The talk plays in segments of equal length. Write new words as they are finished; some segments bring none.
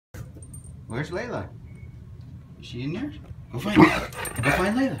Where's Layla? Is she in there? Go find her. Go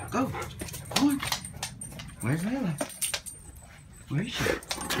find Layla. Go. Come on. Where's Layla? Where is she?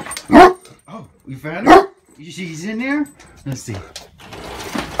 Oh, we found her? She's in there? Let's see.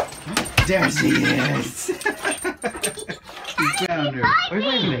 There she is. We found her. Where's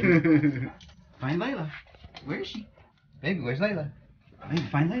Layla, baby? Find Layla. Where is she? Baby, where's Layla? Baby,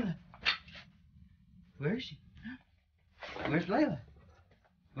 find Layla. Where is she? Where's Layla?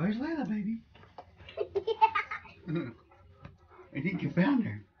 Where's Layla, baby? I think you found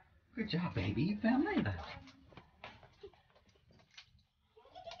her. Good job, baby. You found Layla.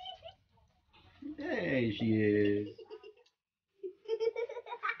 There she is.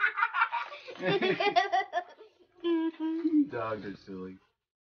 Dogs are silly.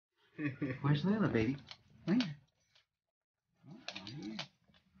 Where's Layla, baby? Find her. Oh, here.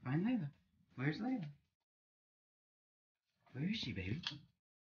 Find Layla. Where's Layla? Where is she, baby?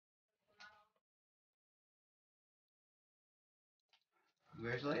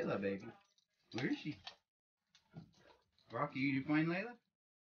 Where's Layla, baby? Where is she? Rocky, did you find Layla?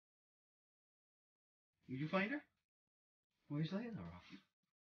 Did you find her? Where's Layla, Rocky?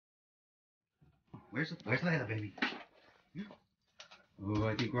 Where's Layla, baby? Oh,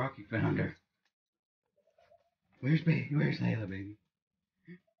 I think Rocky found her. Where's Layla, baby?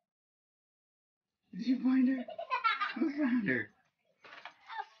 Did you find her? Who found her?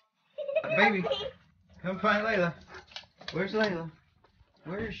 Baby, come find Layla. Where's Layla?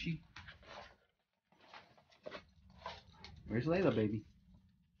 Where is she? Where's Layla, baby?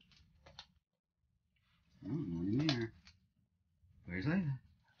 Oh, not in there. Where's Layla?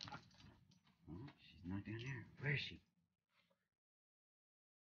 Oh, she's not down there. Where is she?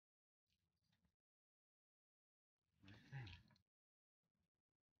 Where's Layla?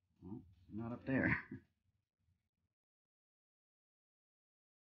 Oh, she's not up there. Is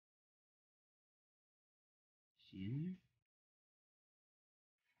she in there?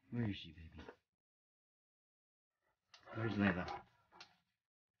 Where is she, baby? Where's Layla?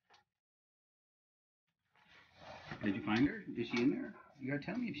 Did you find her? Is she in there? You gotta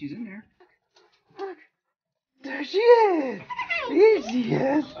tell me if she's in there. Look. There she is! Here she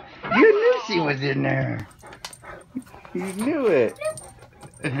is! You knew she was in there! You knew it!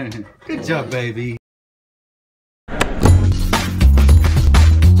 Good job, baby!